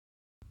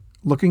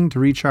Looking to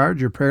recharge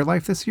your prayer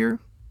life this year?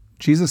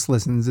 Jesus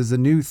Listens is a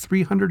new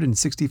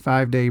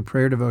 365-day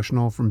prayer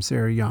devotional from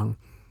Sarah Young,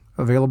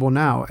 available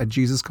now at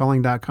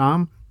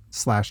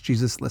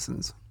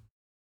jesuscalling.com/jesuslistens.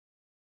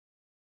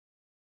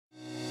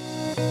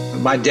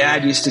 My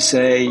dad used to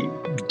say,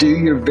 do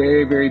your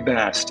very, very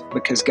best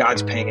because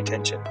God's paying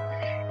attention.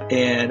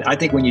 And I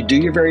think when you do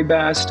your very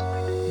best,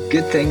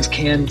 good things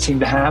can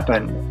seem to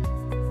happen.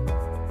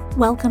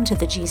 Welcome to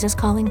the Jesus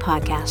Calling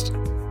podcast.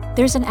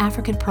 There's an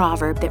African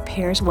proverb that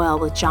pairs well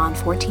with John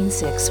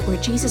 14:6,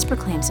 where Jesus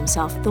proclaims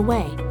himself the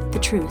way, the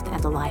truth,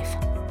 and the life.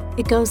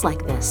 It goes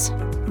like this: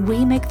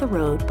 we make the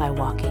road by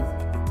walking.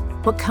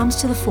 What comes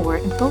to the fore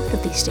in both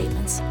of these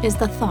statements is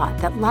the thought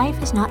that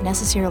life is not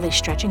necessarily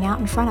stretching out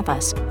in front of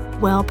us,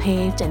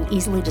 well-paved and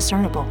easily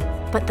discernible,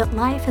 but that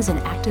life is an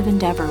active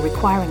endeavor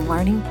requiring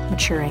learning,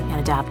 maturing, and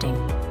adapting.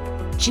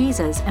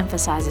 Jesus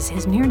emphasizes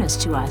his nearness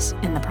to us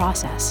in the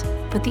process,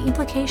 but the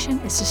implication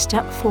is to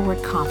step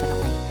forward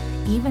confidently,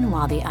 even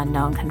while the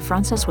unknown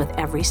confronts us with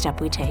every step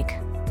we take.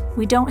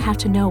 We don't have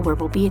to know where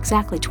we'll be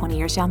exactly 20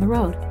 years down the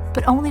road,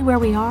 but only where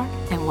we are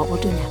and what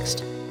we'll do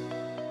next.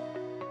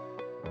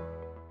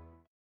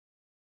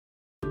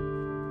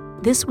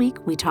 This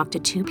week, we talked to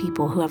two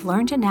people who have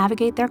learned to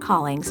navigate their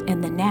callings in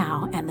the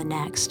now and the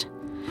next.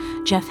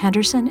 Jeff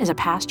Henderson is a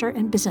pastor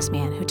and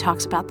businessman who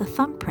talks about the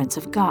thumbprints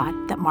of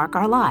God that mark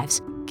our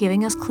lives,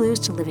 giving us clues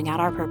to living out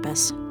our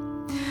purpose.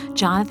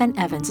 Jonathan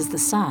Evans is the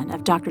son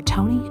of Dr.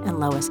 Tony and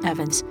Lois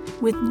Evans,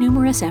 with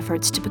numerous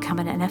efforts to become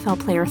an NFL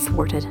player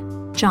thwarted.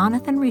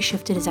 Jonathan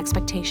reshifted his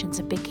expectations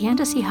and began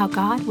to see how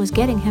God was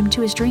getting him to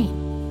his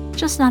dream,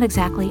 just not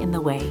exactly in the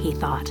way he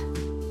thought.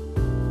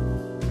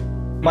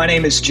 My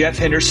name is Jeff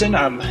Henderson.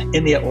 I'm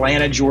in the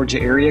Atlanta,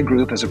 Georgia area.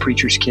 Grew up as a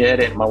preacher's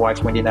kid, and my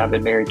wife Wendy and I have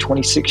been married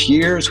 26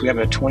 years. We have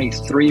a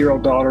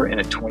 23-year-old daughter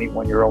and a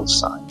 21-year-old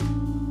son.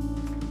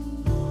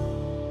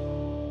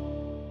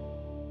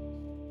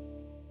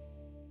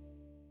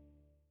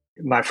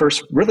 My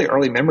first really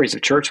early memories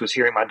of church was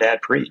hearing my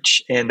dad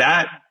preach, and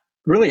that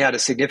really had a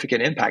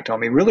significant impact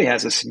on me, really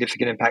has a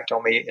significant impact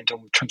on me in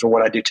terms of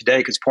what I do today,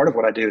 because part of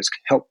what I do is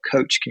help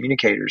coach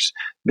communicators,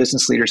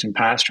 business leaders, and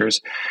pastors,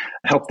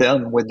 help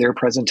them with their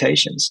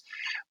presentations.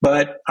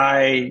 But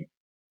I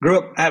grew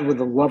up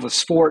with a love of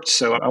sports,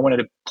 so I wanted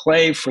to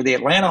play for the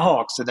Atlanta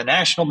Hawks of the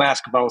National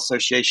Basketball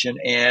Association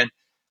and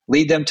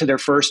lead them to their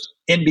first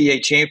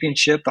NBA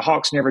championship. The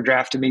Hawks never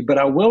drafted me, but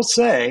I will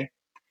say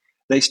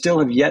they still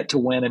have yet to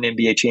win an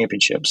NBA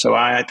championship. So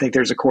I think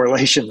there's a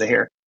correlation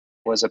there.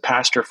 I was a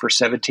pastor for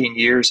 17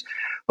 years.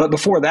 But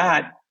before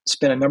that,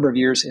 spent a number of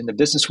years in the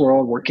business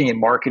world, working in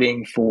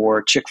marketing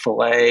for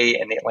Chick-fil-A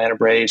and the Atlanta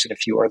Braves and a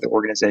few other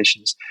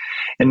organizations.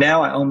 And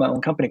now I own my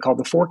own company called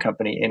The Four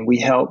Company, and we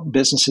help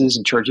businesses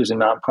and churches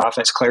and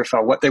nonprofits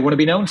clarify what they want to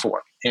be known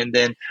for, and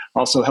then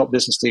also help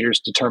business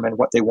leaders determine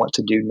what they want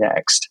to do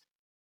next.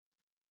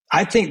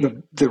 I think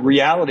the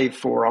reality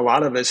for a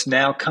lot of us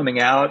now,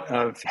 coming out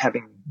of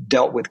having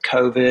dealt with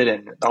COVID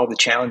and all the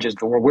challenges of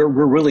the world, we're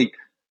really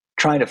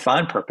trying to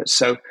find purpose.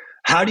 So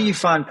how do you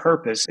find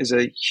purpose is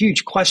a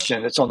huge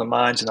question that's on the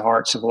minds and the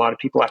hearts of a lot of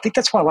people. I think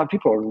that's why a lot of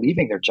people are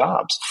leaving their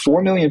jobs.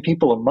 4 million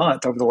people a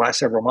month over the last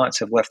several months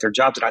have left their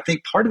jobs. And I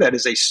think part of that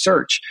is a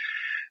search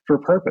for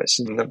purpose.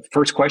 And the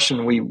first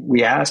question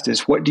we asked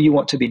is, what do you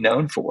want to be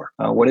known for?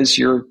 What is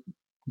your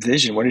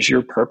vision? What is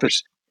your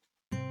purpose?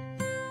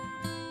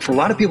 For a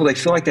lot of people, they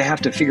feel like they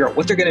have to figure out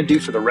what they're going to do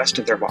for the rest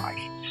of their life.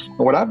 And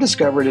what I've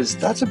discovered is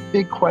that's a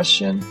big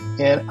question.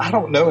 And I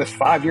don't know if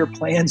 5-year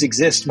plans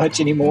exist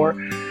much anymore.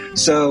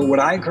 So what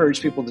I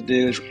encourage people to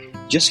do is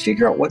just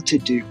figure out what to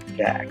do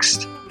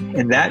next.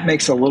 And that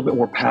makes it a little bit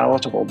more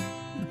palatable.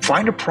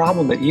 Find a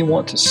problem that you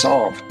want to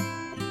solve.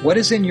 What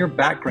is in your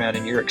background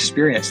and your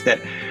experience that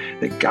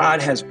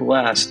God has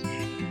blessed?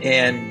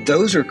 And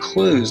those are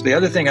clues. The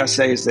other thing I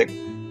say is that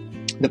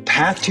the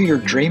path to your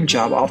dream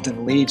job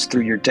often leads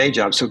through your day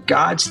job. So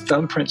God's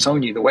thumbprints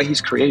on you, the way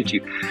he's created you,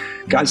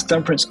 God's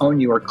thumbprints on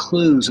you are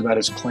clues about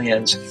his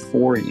plans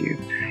for you.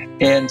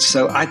 And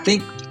so I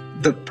think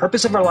the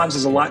purpose of our lives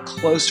is a lot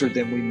closer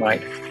than we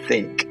might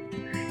think.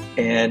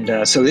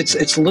 And so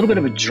it's a little bit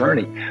of a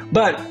journey.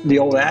 But the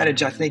old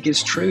adage, I think,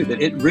 is true,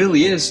 that it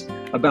really is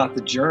about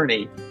the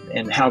journey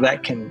and how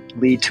that can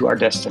lead to our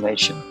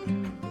destination.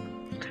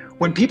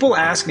 When people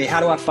ask me, how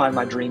do I find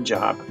my dream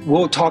job?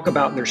 We'll talk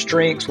about their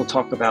strengths. We'll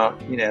talk about,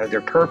 their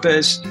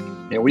purpose.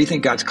 What do you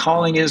think God's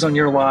calling is on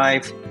your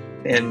life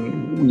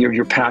and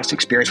your past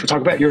experience? We'll talk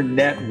about your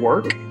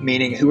network,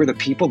 meaning who are the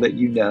people that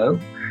you know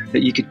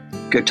that you could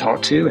go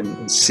talk to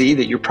and see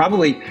that you're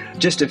probably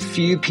just a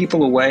few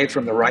people away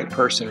from the right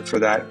person for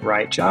that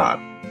right job.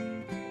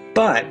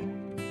 But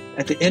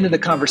at the end of the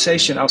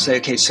conversation, I'll say,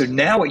 okay, so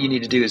now what you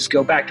need to do is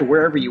go back to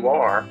wherever you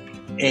are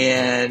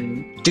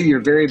and do your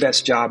very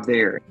best job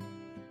there.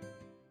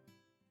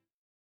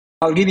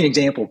 I'll give you an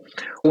example.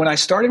 When I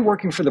started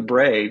working for the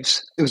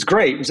Braves, it was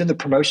great. It was in the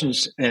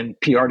promotions and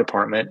PR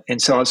department.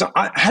 And so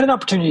I had an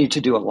opportunity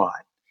to do a lot.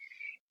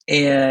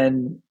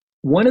 And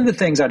One of the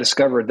things I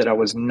discovered that I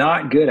was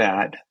not good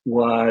at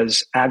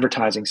was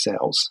advertising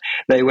sales.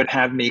 They would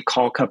have me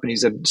call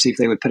companies and see if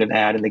they would put an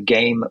ad in the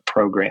game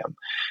program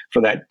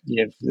for that,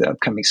 the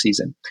upcoming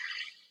season.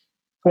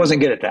 I wasn't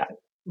good at that,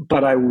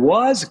 but I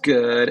was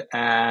good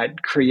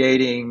at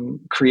creating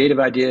creative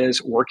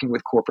ideas, working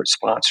with corporate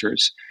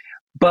sponsors.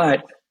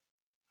 But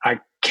I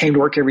came to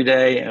work every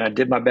day and I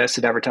did my best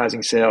at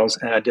advertising sales,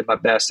 and I did my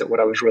best at what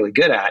I was really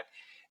good at.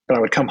 But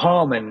I would come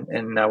home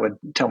and I would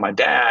tell my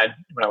dad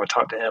when I would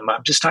talk to him,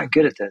 I'm just not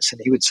good at this. And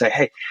he would say,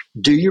 hey,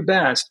 do your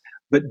best,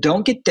 but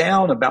don't get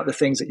down about the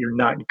things that you're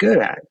not good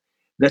at.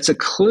 That's a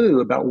clue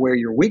about where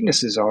your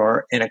weaknesses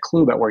are and a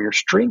clue about where your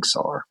strengths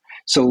are.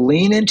 So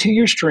lean into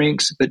your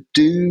strengths, but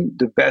do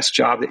the best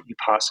job that you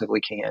possibly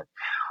can.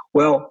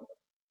 Well,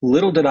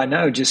 little did I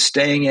know, just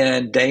staying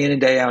in and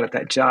day out at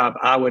that job,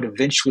 I would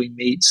eventually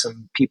meet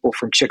some people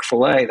from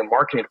Chick-fil-A, the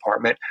marketing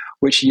department,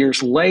 which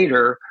years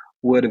later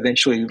would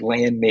eventually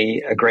land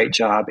me a great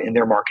job in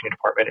their marketing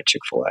department at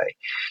Chick-fil-A.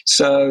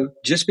 So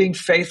just being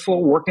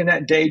faithful, working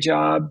that day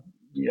job,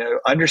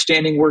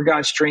 understanding where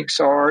God's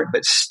strengths are,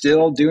 but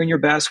still doing your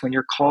best when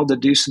you're called to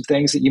do some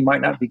things that you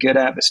might not be good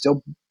at, but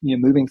still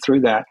moving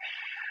through that.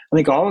 I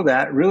think all of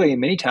that really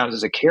many times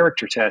is a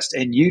character test,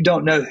 and you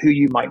don't know who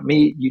you might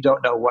meet. You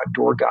don't know what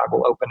door God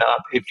will open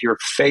up if you're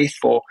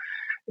faithful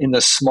in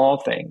the small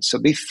things. So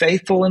be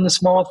faithful in the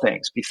small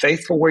things. Be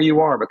faithful where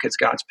you are because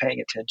God's paying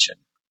attention.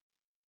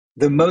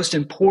 The most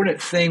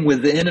important thing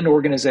within an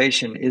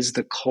organization is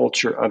the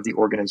culture of the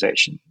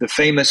organization. The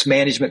famous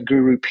management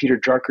guru Peter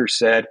Drucker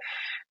said,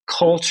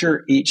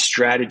 culture eats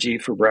strategy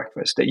for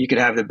breakfast. That you could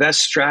have the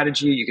best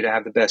strategy, you could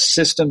have the best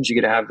systems, you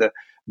could have the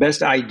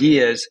best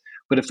ideas,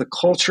 but if the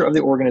culture of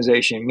the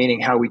organization,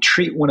 meaning how we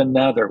treat one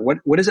another,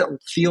 what does it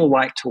feel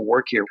like to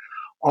work here?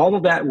 All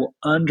of that will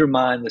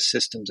undermine the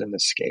systems and the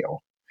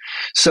scale.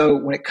 So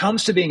when it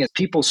comes to being a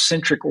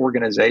people-centric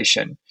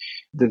organization,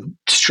 the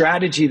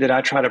strategy that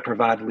I try to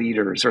provide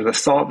leaders, or the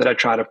thought that I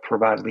try to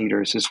provide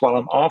leaders, is while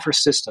I'm all for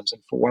systems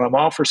and while I'm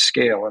all for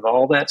scale, and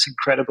all that's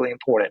incredibly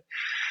important,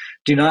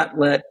 do not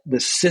let the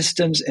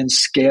systems and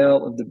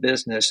scale of the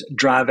business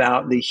drive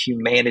out the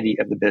humanity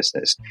of the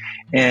business.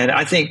 And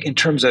I think in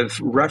terms of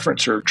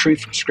reference or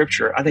truth from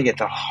Scripture, I think at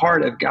the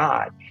heart of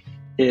God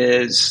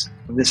is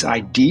this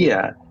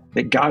idea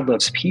that God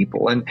loves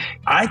people. And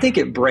I think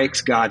it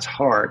breaks God's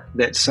heart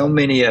that so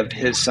many of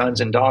his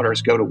sons and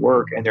daughters go to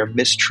work and they're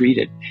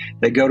mistreated.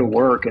 They go to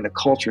work and the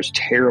culture's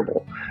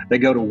terrible. They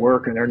go to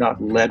work and they're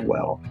not led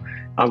well.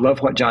 I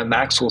love what John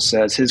Maxwell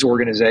says, his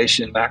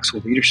organization,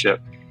 Maxwell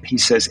Leadership. He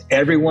says,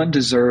 everyone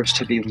deserves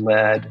to be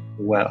led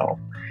well.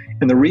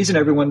 And the reason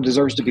everyone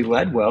deserves to be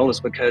led well is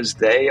because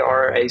they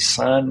are a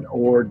son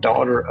or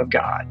daughter of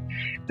God.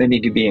 They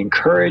need to be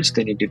encouraged.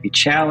 They need to be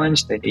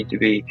challenged. They need to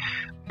be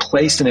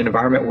placed in an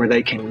environment where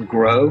they can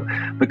grow,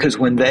 because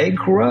when they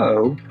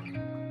grow,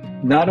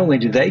 not only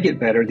do they get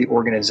better, the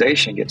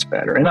organization gets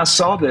better. And I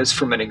saw this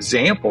from an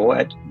example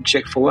at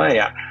Chick-fil-A.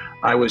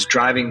 I was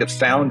driving the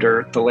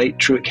founder, the late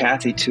Truett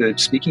Cathy, to a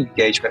speaking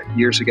engagement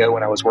years ago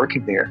when I was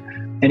working there.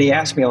 And he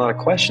asked me a lot of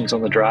questions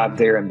on the drive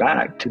there and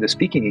back to the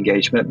speaking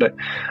engagement, but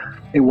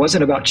it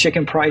wasn't about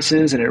chicken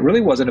prices and it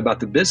really wasn't about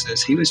the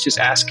business. He was just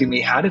asking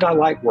me, how did I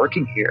like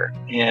working here?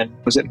 And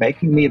was it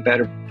making me a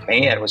better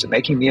man? Was it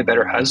making me a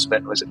better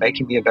husband? Was it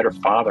making me a better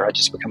father? I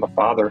just become a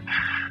father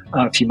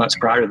a few months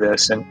prior to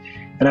this. And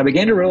I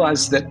began to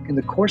realize that in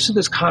the course of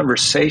this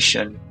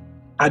conversation,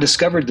 I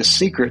discovered the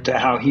secret to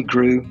how he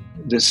grew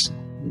this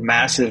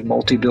massive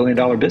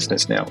multi-billion-dollar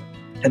business now.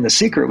 And the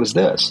secret was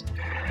this.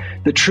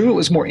 The Truett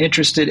was more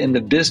interested in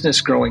the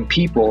business growing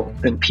people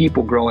than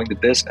people growing the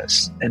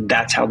business. And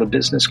that's how the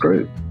business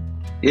grew.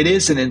 It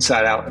is an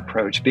inside-out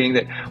approach, being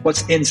that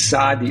what's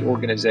inside the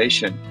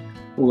organization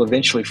will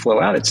eventually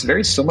flow out. It's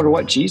very similar to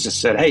what Jesus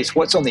said. Hey, it's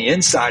what's on the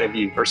inside of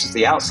you versus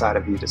the outside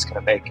of you that's going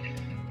to make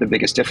the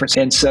biggest difference.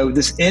 And so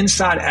this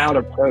inside-out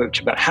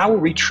approach about how are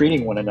we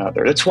treating one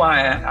another, that's why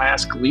I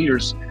ask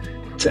leaders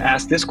to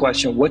ask this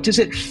question: what does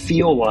it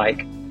feel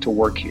like to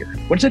work here?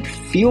 What does it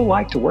feel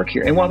like to work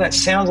here? And while that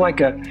sounds like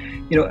an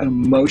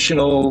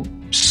emotional,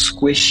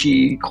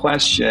 squishy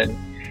question,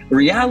 the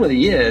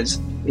reality is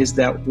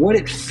that what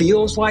it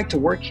feels like to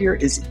work here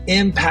is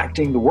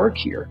impacting the work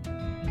here.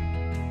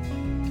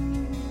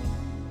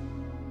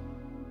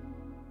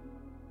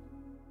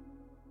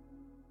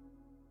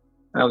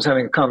 I was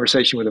having a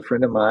conversation with a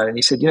friend of mine, and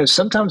he said,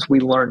 sometimes we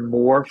learn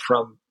more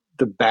from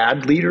the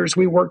bad leaders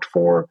we worked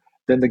for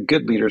than the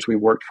good leaders we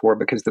worked for,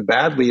 because the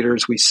bad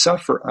leaders, we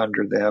suffer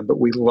under them, but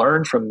we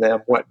learn from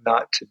them what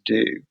not to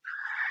do.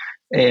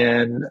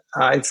 And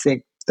I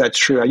think that's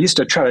true. I used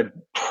to try to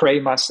pray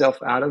myself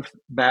out of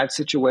bad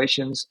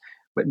situations,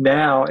 but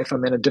now if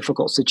I'm in a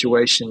difficult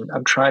situation,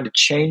 I'm trying to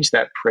change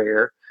that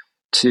prayer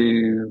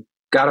to,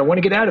 God, I want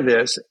to get out of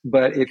this,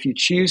 but if you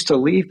choose to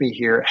leave me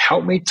here,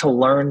 help me to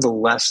learn the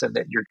lesson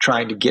that you're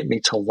trying to get me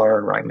to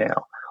learn right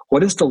now.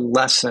 What is the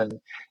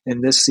lesson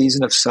in this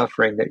season of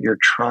suffering that you're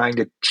trying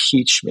to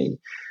teach me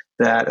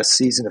that a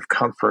season of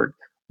comfort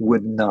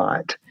would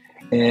not?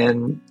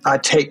 And I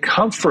take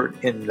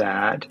comfort in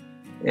that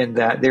in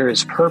that there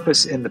is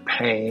purpose in the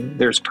pain,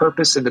 there's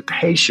purpose in the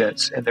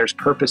patience, and there's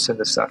purpose in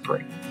the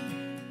suffering.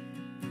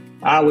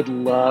 I would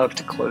love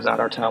to close out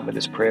our time with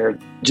this prayer.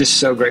 Just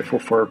so grateful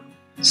for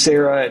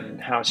Sarah and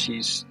how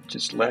she's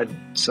just led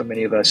so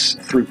many of us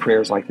through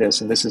prayers like this.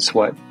 And this is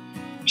what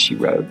she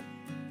wrote.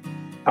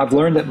 I've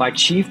learned that my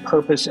chief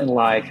purpose in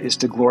life is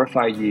to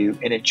glorify you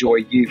and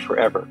enjoy you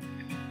forever.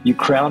 You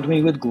crowned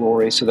me with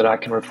glory so that I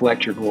can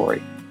reflect your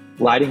glory,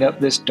 lighting up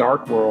this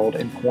dark world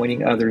and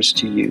pointing others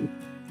to you.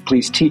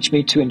 Please teach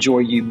me to enjoy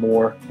you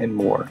more and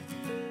more.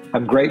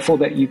 I'm grateful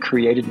that you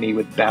created me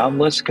with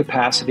boundless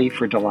capacity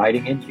for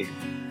delighting in you.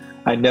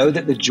 I know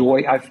that the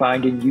joy I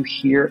find in you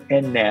here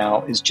and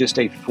now is just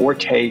a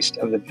foretaste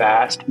of the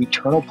vast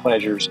eternal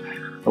pleasures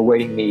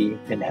awaiting me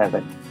in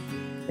heaven.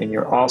 In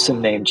your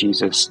awesome name,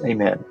 Jesus,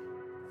 amen.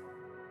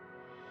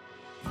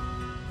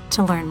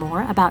 To learn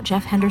more about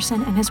Jeff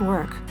Henderson and his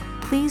work,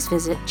 please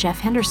visit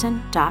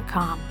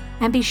jeffhenderson.com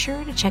and be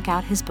sure to check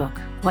out his book,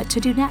 What to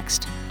Do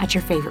Next, at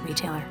your favorite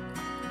retailer.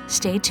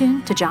 Stay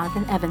tuned to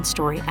Jonathan Evans'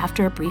 story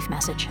after a brief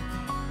message.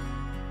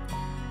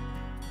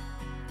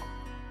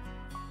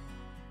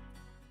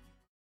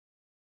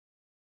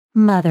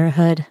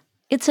 Motherhood.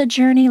 It's a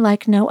journey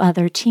like no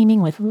other,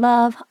 teeming with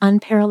love,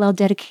 unparalleled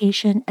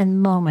dedication,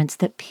 and moments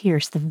that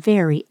pierce the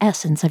very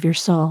essence of your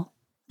soul.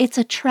 It's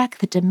a trek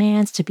that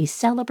demands to be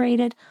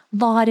celebrated,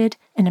 lauded,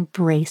 and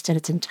embraced in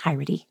its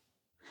entirety.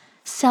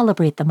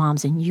 Celebrate the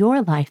moms in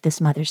your life this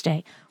Mother's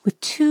Day with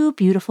 2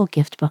 beautiful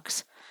gift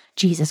books,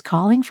 Jesus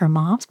Calling for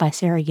Moms by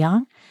Sarah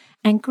Young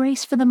and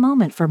Grace for the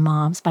Moment for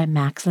Moms by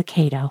Max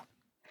Lucado.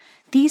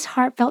 These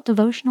heartfelt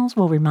devotionals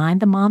will remind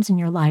the moms in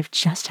your life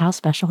just how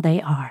special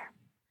they are.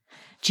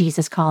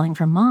 Jesus Calling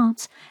for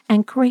Moms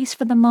and Grace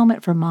for the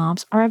Moment for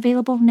Moms are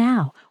available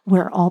now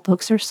where all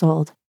books are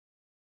sold.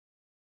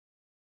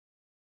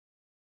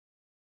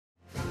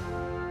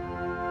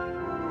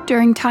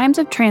 During times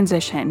of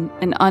transition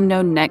and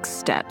unknown next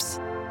steps,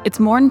 it's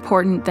more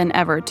important than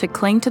ever to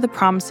cling to the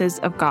promises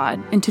of God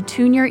and to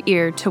tune your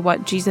ear to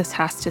what Jesus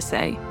has to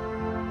say.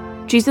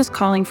 Jesus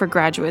Calling for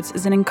Graduates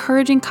is an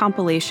encouraging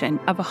compilation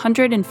of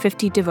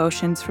 150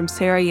 devotions from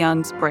Sarah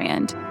Young's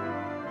brand.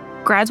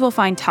 Grads will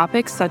find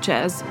topics such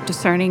as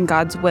discerning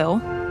God's will,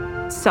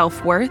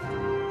 self-worth,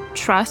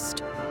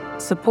 trust,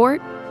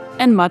 support,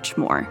 and much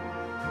more.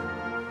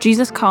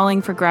 Jesus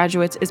Calling for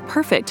Graduates is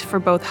perfect for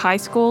both high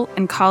school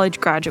and college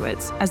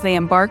graduates as they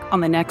embark on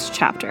the next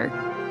chapter.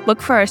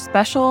 Look for our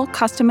special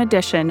custom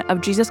edition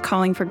of Jesus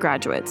Calling for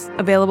Graduates,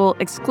 available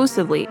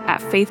exclusively at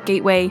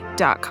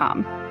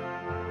faithgateway.com.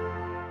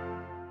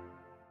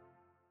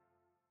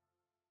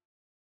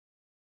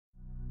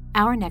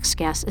 Our next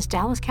guest is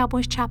Dallas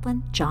Cowboys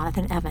chaplain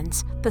Jonathan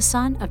Evans, the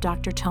son of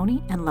Dr.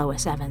 Tony and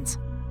Lois Evans.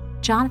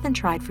 Jonathan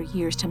tried for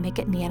years to make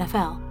it in the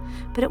NFL,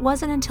 but it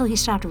wasn't until he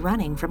stopped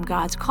running from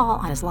God's call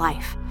on his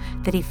life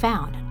that he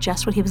found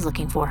just what he was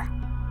looking for.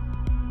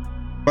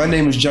 My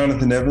name is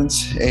Jonathan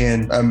Evans,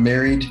 and I'm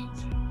married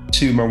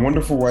to my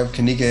wonderful wife,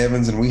 Kanika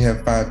Evans, and we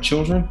have 5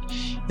 children.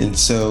 And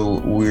so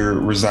we're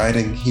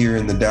residing here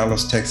in the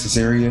Dallas, Texas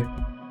area.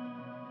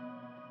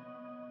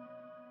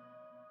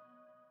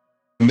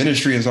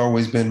 Ministry has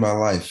always been my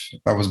life.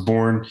 I was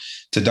born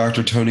to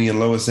Dr. Tony and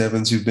Lois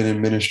Evans, who've been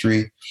in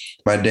ministry.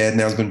 My dad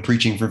now has been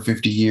preaching for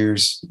 50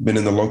 years, been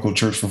in the local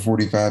church for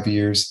 45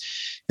 years.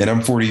 And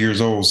I'm 40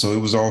 years old, so it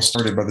was all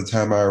started by the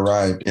time I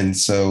arrived. And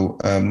so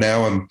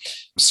now I'm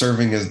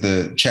serving as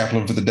the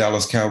chaplain for the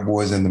Dallas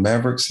Cowboys and the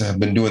Mavericks. I've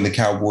been doing the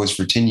Cowboys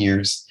for 10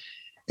 years,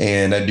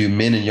 and I do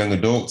men and young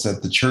adults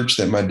at the church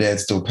that my dad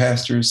still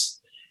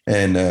pastors,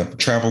 and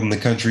traveled in the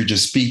country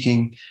just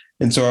speaking.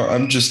 And so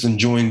I'm just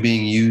enjoying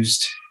being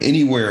used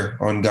anywhere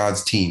on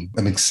God's team.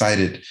 I'm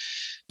excited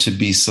to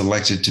be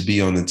selected to be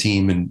on the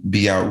team and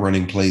be out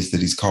running plays that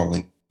he's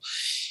calling.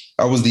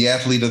 I was the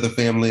athlete of the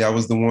family. I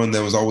was the one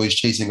that was always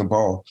chasing a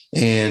ball.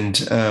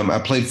 And I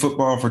played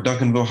football for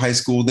Duncanville High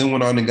School, then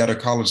went on and got a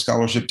college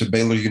scholarship to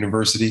Baylor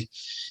University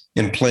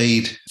and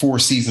played 4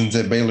 seasons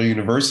at Baylor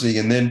University.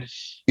 And then,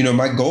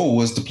 my goal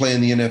was to play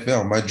in the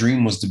NFL. My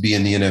dream was to be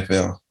in the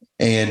NFL.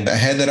 And I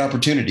had that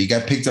opportunity,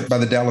 got picked up by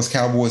the Dallas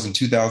Cowboys in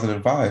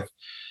 2005.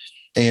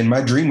 And my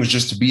dream was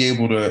just to be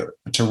able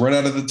to run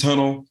out of the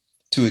tunnel,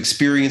 to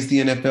experience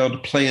the NFL, to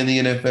play in the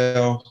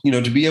NFL,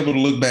 to be able to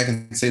look back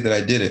and say that I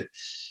did it.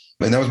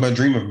 And that was my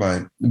dream of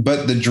mine.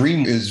 But the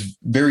dream is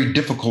very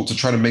difficult to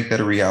try to make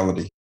that a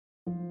reality.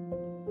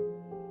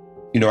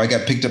 I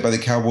got picked up by the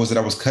Cowboys and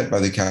I was cut by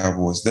the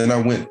Cowboys. Then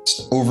I went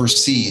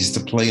overseas to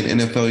play in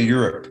NFL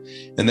Europe.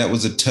 And that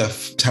was a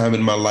tough time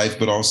in my life,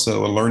 but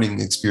also a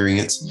learning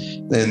experience.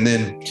 And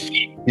then,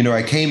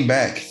 I came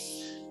back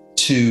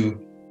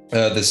to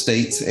the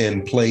States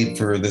and played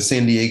for the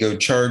San Diego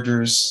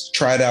Chargers,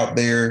 tried out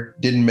there,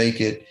 didn't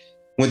make it,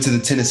 went to the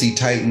Tennessee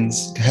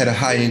Titans, had a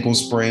high ankle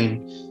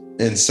sprain,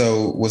 and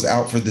so was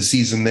out for the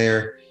season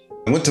there.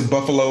 I went to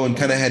Buffalo and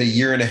kind of had a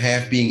year and a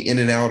half being in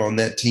and out on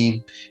that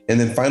team, and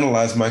then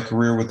finalized my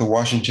career with the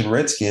Washington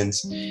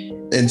Redskins.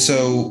 And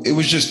so it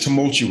was just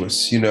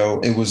tumultuous.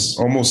 It was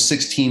almost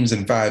 6 teams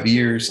in 5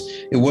 years.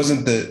 It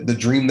wasn't the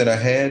dream that I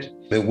had,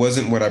 It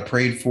wasn't what I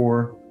prayed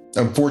for.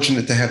 I'm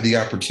fortunate to have the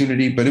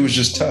opportunity, but it was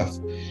just tough.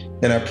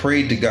 And I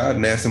prayed to God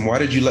and asked him, why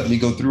did you let me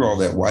go through all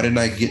that? Why didn't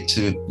I get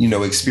to,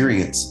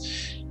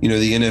 experience, the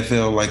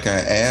NFL like I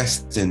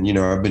asked? And,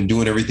 I've been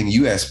doing everything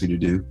you asked me to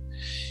do.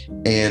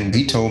 And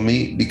he told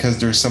me, because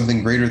there's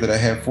something greater that I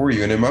have for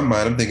you. And in my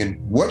mind, I'm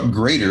thinking, what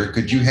greater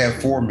could you have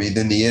for me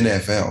than the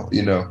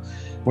NFL?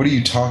 What are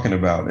you talking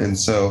about? And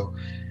so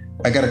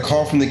I got a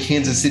call from the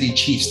Kansas City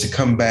Chiefs to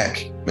come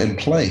back and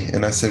play.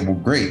 And I said, well,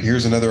 great,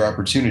 here's another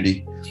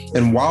opportunity.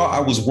 And while I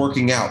was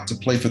working out to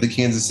play for the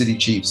Kansas City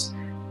Chiefs,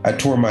 I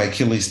tore my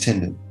Achilles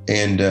tendon.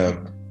 And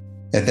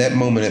at that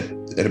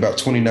moment, at about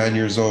 29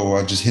 years old,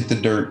 I just hit the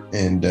dirt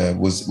and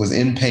was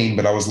in pain,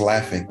 but I was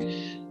laughing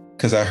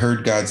because I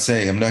heard God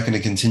say, I'm not going to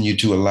continue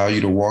to allow you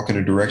to walk in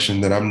a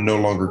direction that I'm no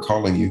longer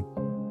calling you.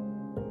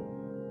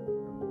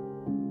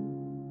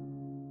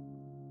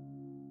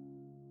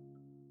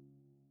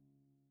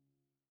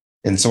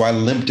 And so I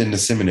limped into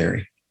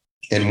seminary.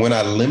 And when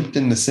I limped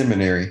into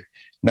seminary,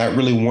 not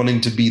really wanting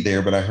to be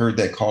there, but I heard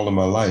that call in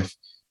my life,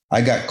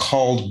 I got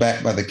called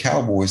back by the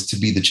Cowboys to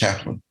be the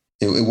chaplain.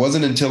 It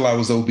wasn't until I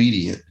was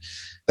obedient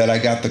that I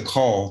got the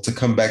call to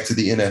come back to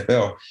the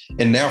NFL.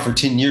 And now for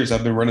 10 years,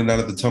 I've been running out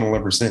of the tunnel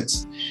ever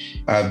since.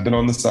 I've been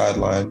on the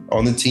sideline,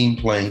 on the team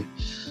playing.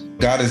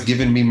 God has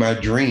given me my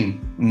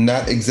dream,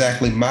 not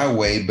exactly my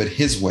way, but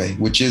his way,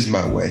 which is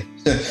my way.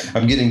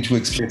 I'm getting to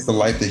experience the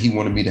life that he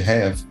wanted me to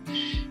have.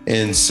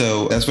 And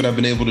so that's what I've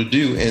been able to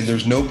do. And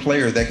there's no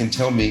player that can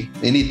tell me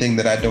anything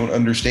that I don't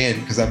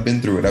understand because I've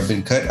been through it. I've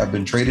been cut, I've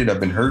been traded, I've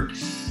been hurt.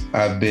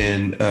 I've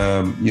been,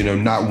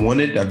 not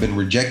wanted. I've been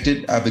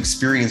rejected. I've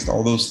experienced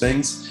all those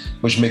things,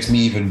 which makes me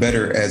even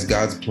better as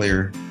God's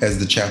player, as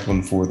the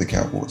chaplain for the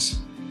Cowboys.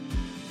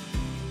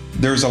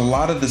 There's a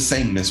lot of the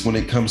sameness when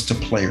it comes to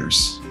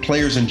players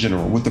in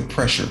general, with the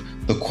pressure,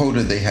 the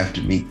quota they have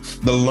to meet,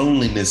 the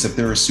loneliness if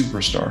they're a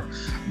superstar,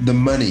 the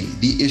money,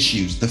 the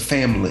issues, the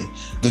family,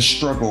 the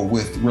struggle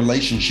with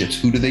relationships.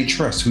 Who do they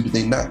trust? Who do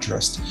they not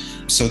trust?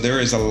 So there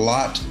is a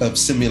lot of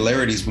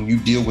similarities when you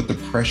deal with the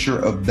pressure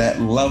of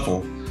that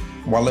level.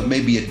 While it may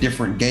be a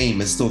different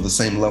game, it's still the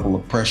same level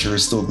of pressure.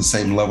 It's still the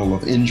same level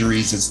of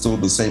injuries. It's still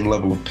the same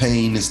level of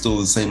pain. It's still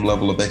the same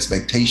level of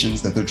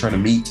expectations that they're trying to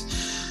meet.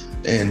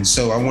 And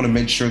so I want to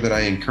make sure that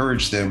I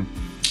encourage them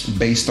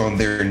based on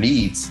their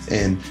needs.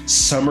 And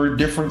some are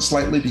different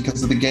slightly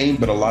because of the game,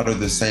 but a lot are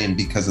the same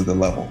because of the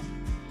level.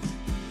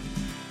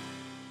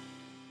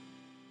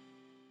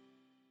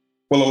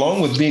 Well,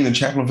 along with being the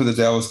chaplain for the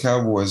Dallas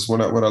Cowboys,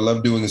 what I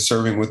love doing is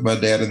serving with my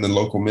dad in the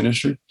local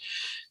ministry.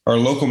 Our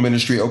local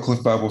ministry, Oak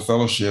Cliff Bible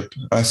Fellowship,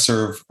 I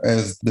serve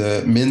as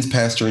the men's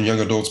pastor and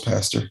young adults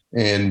pastor.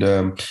 And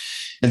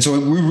so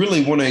we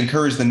really want to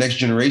encourage the next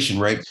generation,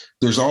 right?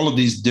 There's all of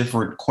these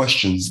different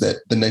questions that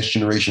the next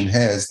generation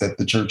has that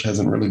the church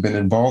hasn't really been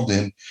involved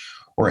in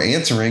or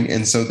answering.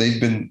 And so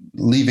they've been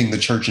leaving the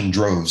church in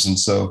droves. And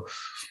so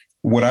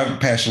what I'm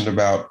passionate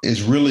about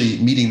is really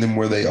meeting them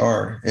where they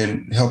are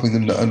and helping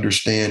them to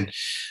understand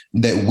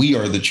that we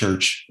are the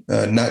church,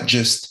 not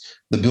just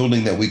the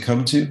building that we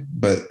come to,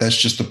 but that's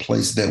just a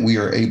place that we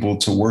are able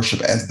to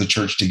worship as the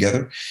church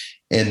together,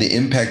 and the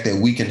impact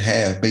that we can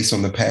have based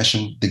on the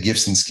passion, the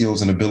gifts and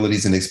skills and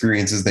abilities and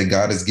experiences that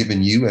God has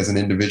given you as an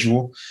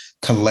individual,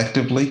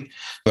 collectively,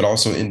 but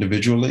also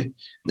individually,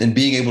 and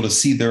being able to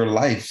see their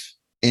life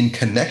in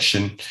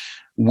connection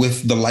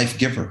with the life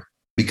giver.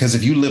 Because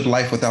if you live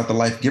life without the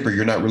life giver,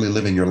 you're not really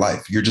living your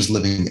life. You're just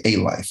living a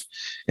life.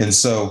 And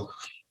so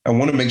I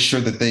want to make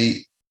sure that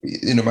they,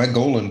 my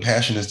goal and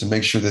passion is to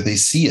make sure that they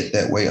see it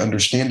that way,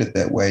 understand it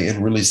that way,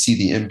 and really see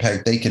the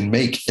impact they can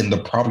make in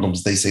the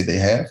problems they say they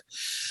have.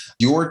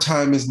 Your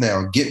time is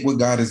now. Get what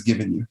God has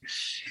given you.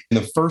 And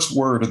the first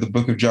word of the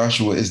book of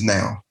Joshua is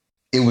now.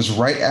 It was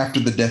right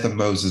after the death of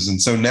Moses.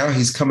 And so now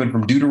he's coming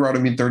from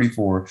Deuteronomy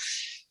 34,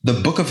 the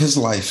book of his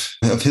life,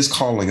 of his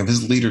calling, of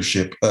his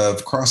leadership,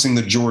 of crossing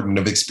the Jordan,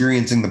 of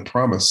experiencing the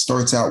promise,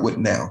 starts out with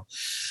now.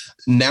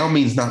 Now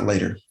means not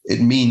later.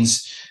 It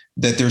means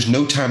that there's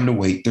no time to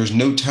wait. There's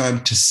no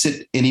time to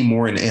sit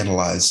anymore and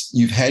analyze.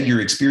 You've had your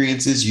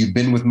experiences. You've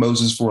been with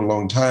Moses for a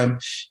long time.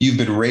 You've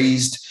been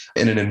raised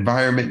in an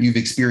environment. You've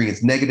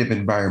experienced negative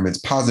environments,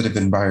 positive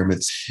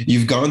environments.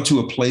 You've gone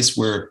to a place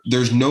where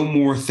there's no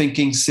more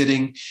thinking,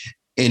 sitting,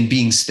 and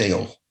being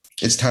stale.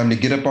 It's time to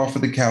get up off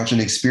of the couch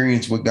and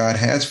experience what God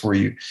has for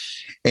you.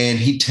 And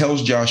he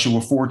tells Joshua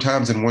 4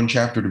 times in one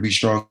chapter to be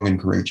strong and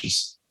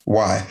courageous.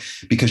 Why?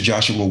 Because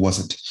Joshua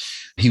wasn't.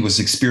 He was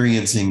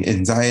experiencing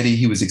anxiety.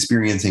 He was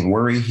experiencing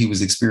worry. He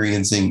was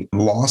experiencing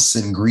loss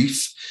and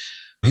grief.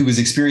 He was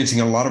experiencing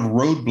a lot of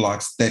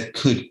roadblocks that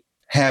could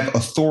have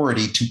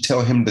authority to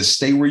tell him to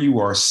stay where you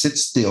are, sit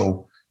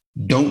still,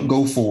 don't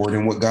go forward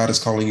in what God is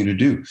calling you to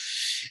do.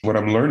 What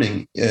I'm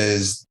learning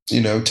is,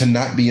 to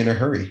not be in a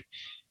hurry.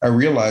 I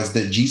realized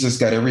that Jesus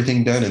got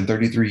everything done in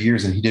 33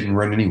 years and he didn't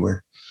run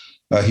anywhere.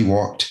 He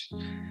walked.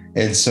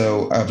 And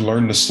so I've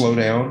learned to slow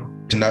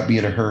down, to not be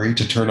in a hurry,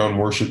 to turn on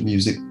worship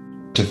music,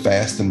 to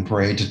fast and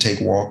pray, to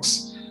take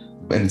walks.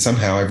 And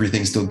somehow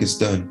everything still gets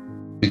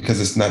done because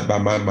it's not by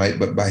my might,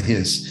 but by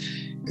his.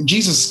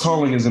 Jesus'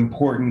 calling is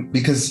important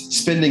because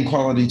spending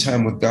quality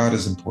time with God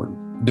is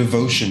important.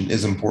 Devotion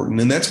is important.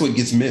 And that's what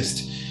gets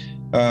missed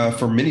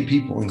for many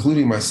people,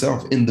 including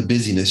myself, in the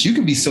busyness. You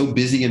can be so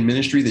busy in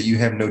ministry that you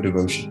have no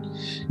devotion.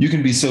 You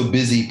can be so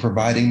busy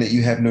providing that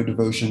you have no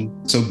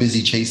devotion, so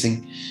busy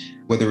chasing,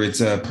 whether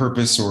it's a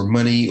purpose or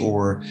money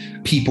or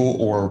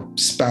people or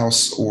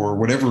spouse or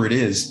whatever it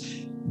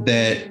is,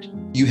 that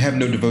you have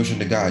no devotion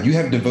to God. You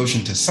have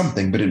devotion to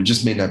something, but it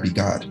just may not be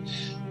God.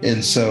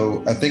 And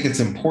so I think it's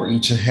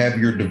important to have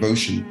your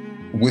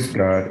devotion with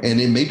God. And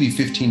it may be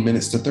 15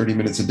 minutes to 30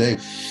 minutes a day.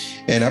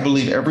 And I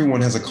believe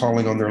everyone has a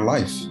calling on their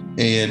life.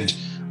 And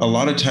a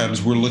lot of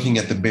times we're looking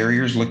at the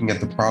barriers, looking at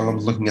the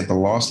problems, looking at the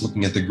loss,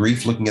 looking at the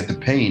grief, looking at the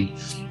pain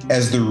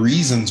as the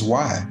reasons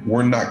why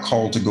we're not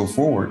called to go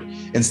forward,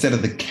 instead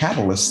of the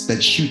catalyst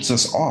that shoots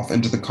us off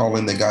into the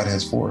calling that God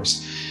has for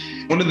us.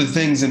 One of the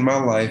things in my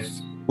life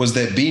was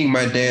that being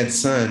my dad's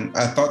son,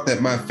 I thought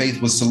that my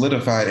faith was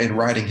solidified in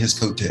riding his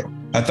coattail.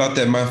 I thought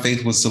that my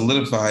faith was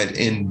solidified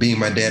in being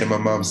my dad and my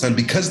mom's son.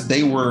 Because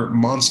they were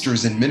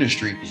monsters in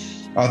ministry,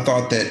 I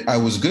thought that I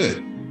was good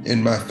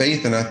in my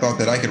faith, and I thought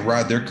that I could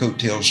ride their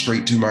coattails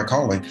straight to my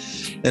calling.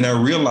 And I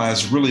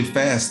realized really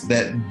fast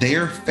that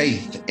their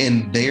faith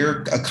and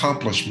their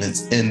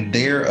accomplishments and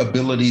their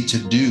ability to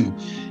do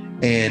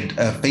and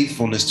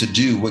faithfulness to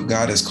do what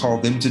God has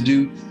called them to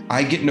do,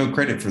 I get no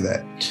credit for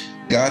that.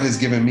 God has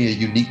given me a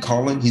unique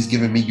calling. He's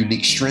given me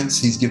unique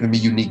strengths. He's given me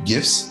unique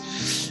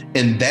gifts.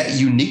 And that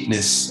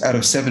uniqueness out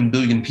of 7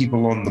 billion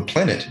people on the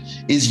planet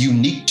is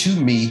unique to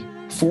me,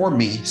 for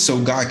me,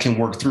 so God can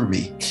work through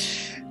me.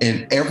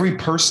 And every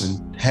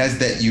person has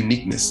that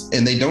uniqueness,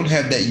 and they don't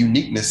have that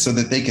uniqueness so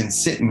that they can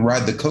sit and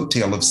ride the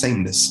coattail of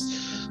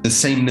sameness, the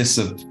sameness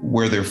of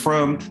where they're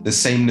from, the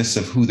sameness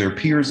of who their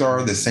peers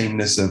are, the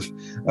sameness of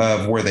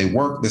where they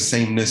work, the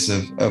sameness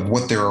of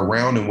what they're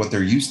around and what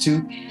they're used to.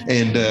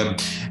 And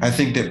I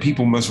think that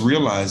people must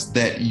realize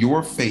that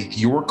your faith,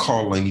 your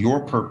calling,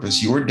 your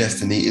purpose, your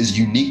destiny is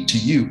unique to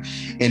you,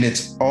 and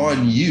it's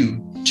on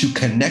you to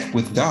connect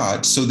with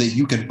God so that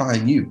you can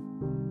find you.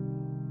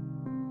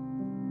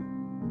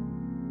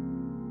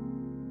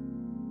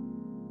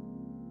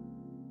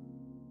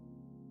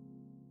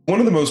 One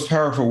of the most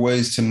powerful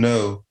ways to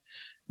know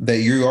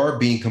that you are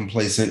being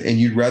complacent and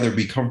you'd rather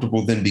be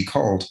comfortable than be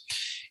called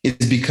is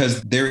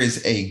because there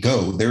is a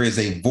go, there is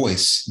a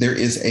voice, there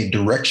is a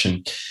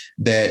direction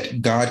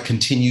that God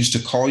continues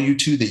to call you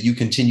to, that you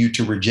continue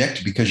to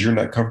reject because you're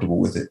not comfortable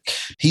with it.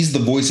 He's the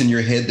voice in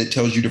your head that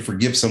tells you to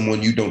forgive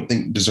someone you don't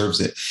think deserves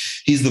it.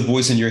 He's the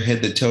voice in your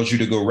head that tells you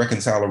to go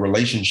reconcile a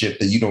relationship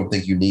that you don't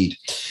think you need.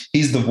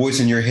 He's the voice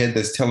in your head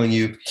that's telling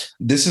you,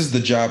 this is the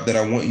job that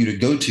I want you to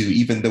go to,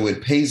 even though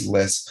it pays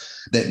less,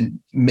 that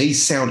may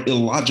sound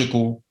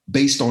illogical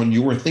based on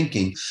your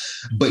thinking,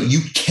 but you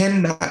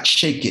cannot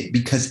shake it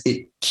because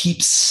it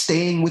keeps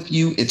staying with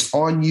you. It's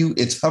on you.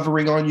 It's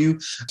hovering on you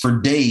for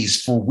days,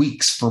 for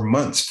weeks, for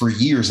months, for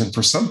years. And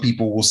for some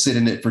people will sit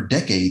in it for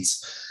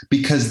decades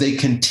because they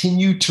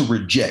continue to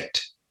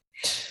reject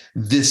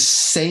this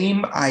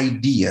same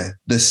idea,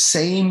 the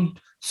same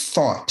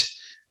thought,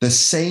 the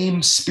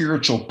same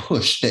spiritual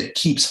push that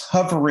keeps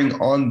hovering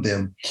on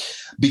them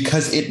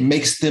because it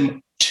makes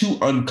them too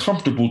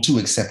uncomfortable to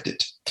accept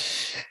it.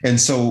 And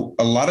so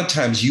a lot of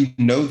times you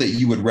know that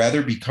you would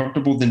rather be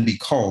comfortable than be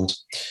called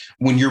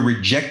when you're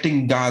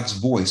rejecting God's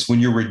voice, when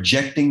you're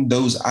rejecting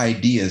those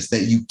ideas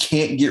that you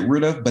can't get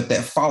rid of, but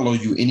that follow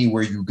you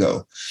anywhere you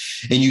go.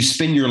 And you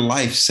spend your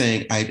life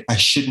saying, I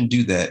shouldn't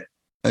do that,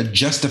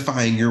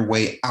 justifying your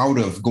way out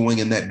of going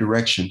in that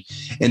direction.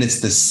 And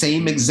it's the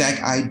same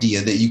exact idea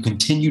that you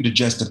continue to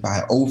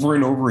justify over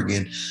and over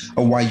again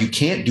of why you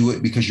can't do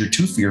it because you're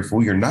too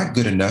fearful, you're not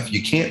good enough,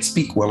 you can't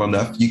speak well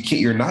enough,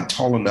 you're not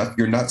tall enough,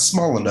 you're not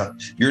small enough,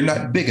 you're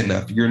not big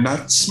enough, you're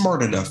not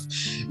smart enough.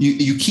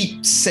 You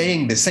keep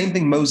saying the same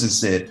thing Moses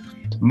said.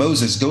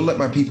 Moses, go let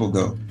my people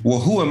go. Well,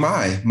 who am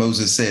I,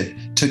 Moses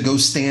said, to go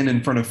stand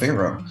in front of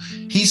Pharaoh?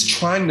 He's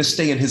trying to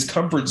stay in his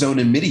comfort zone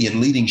in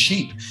Midian leading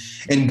sheep.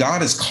 And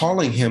God is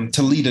calling him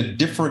to lead a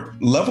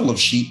different level of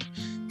sheep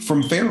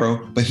from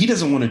Pharaoh, but he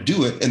doesn't want to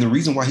do it. And the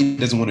reason why he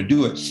doesn't want to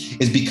do it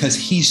is because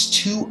he's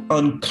too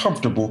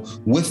uncomfortable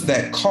with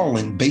that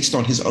calling based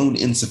on his own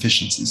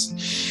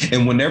insufficiencies.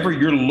 And whenever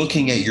you're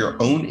looking at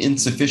your own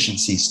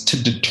insufficiencies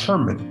to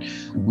determine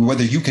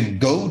whether you can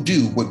go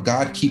do what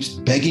God keeps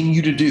begging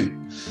you to do,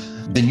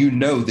 then you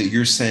know that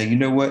you're saying, you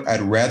know what,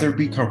 I'd rather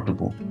be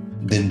comfortable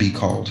than be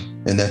called.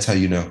 And that's how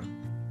you know.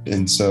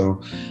 And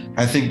so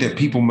I think that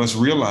people must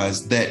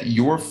realize that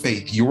your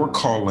faith, your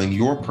calling,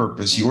 your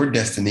purpose, your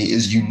destiny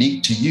is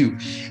unique to you.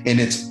 And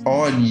it's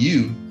on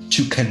you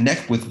to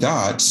connect with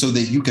God so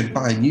that you can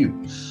find you.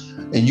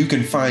 And you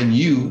can find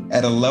you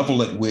at a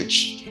level at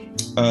which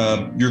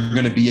you're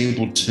going to be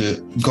able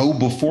to go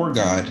before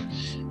God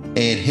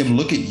and him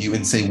look at you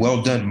and say,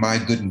 well done, my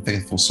good and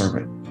faithful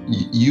servant.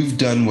 You've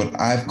done what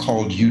I've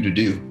called you to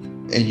do.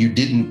 And you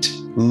didn't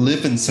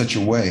live in such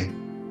a way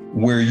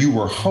where you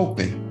were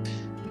hoping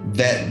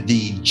that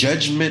the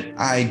judgment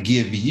I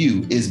give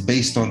you is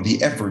based on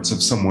the efforts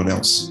of someone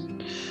else.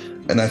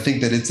 And I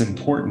think that it's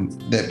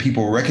important that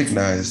people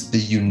recognize the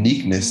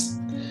uniqueness,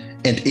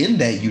 and in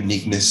that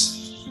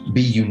uniqueness,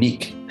 be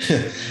unique.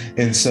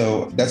 And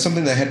so that's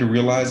something that I had to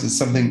realize is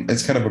something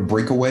that's kind of a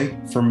breakaway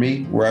for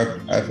me,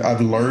 where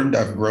I've learned,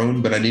 I've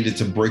grown, but I needed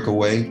to break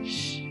away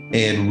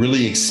and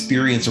really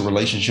experience a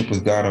relationship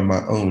with God on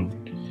my own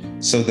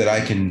so that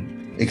I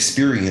can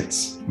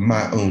experience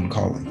my own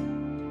calling.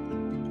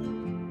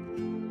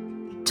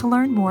 To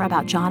learn more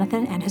about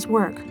Jonathan and his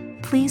work,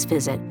 please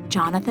visit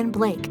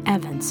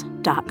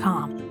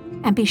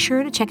jonathanblakeevans.com and be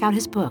sure to check out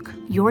his book,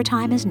 Your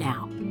Time Is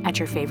Now, at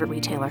your favorite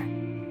retailer.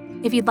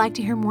 If you'd like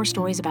to hear more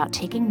stories about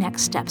taking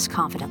next steps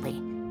confidently,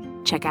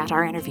 check out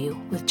our interview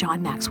with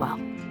John Maxwell.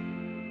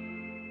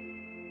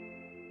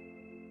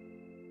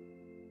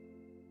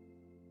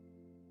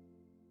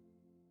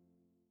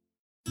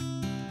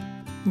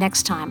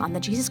 Next time on the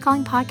Jesus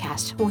Calling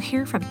podcast, we'll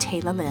hear from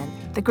Tayla Lynn,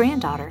 the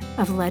granddaughter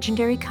of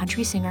legendary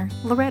country singer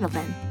Loretta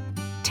Lynn.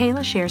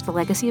 Tayla shares the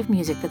legacy of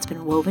music that's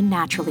been woven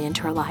naturally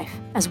into her life,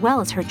 as well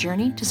as her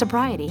journey to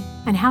sobriety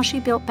and how she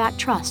built back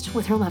trust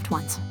with her loved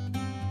ones.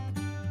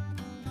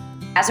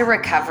 As a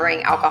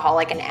recovering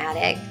alcoholic and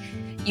addict,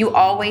 you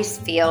always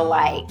feel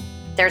like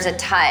there's a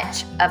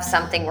touch of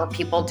something where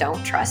people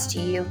don't trust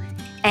you.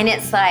 And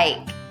it's like,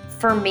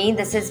 for me,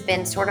 this has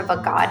been sort of a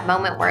God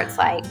moment where it's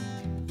like,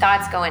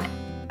 God's going,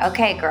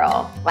 okay,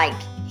 girl, like,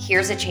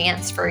 here's a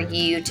chance for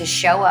you to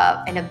show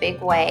up in a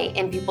big way,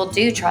 and people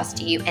do trust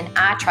you, and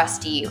I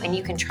trust you, and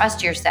you can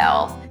trust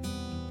yourself.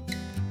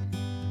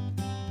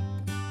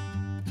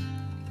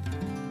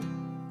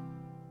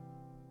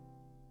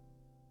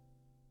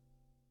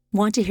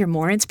 Want to hear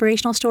more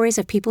inspirational stories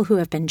of people who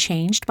have been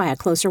changed by a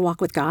closer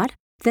walk with God?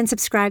 Then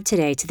subscribe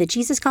today to the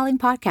Jesus Calling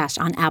podcast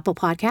on Apple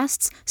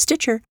Podcasts,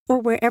 Stitcher, or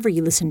wherever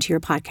you listen to your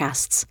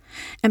podcasts.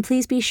 And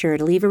please be sure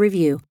to leave a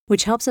review,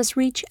 which helps us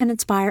reach and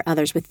inspire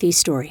others with these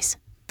stories.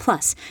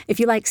 Plus, if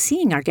you like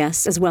seeing our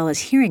guests as well as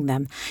hearing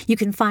them, you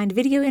can find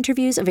video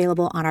interviews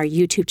available on our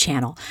YouTube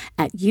channel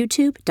at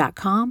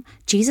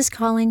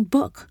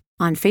youtube.com/JesusCallingBook,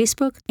 on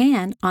Facebook,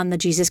 and on the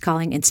Jesus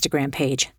Calling Instagram page.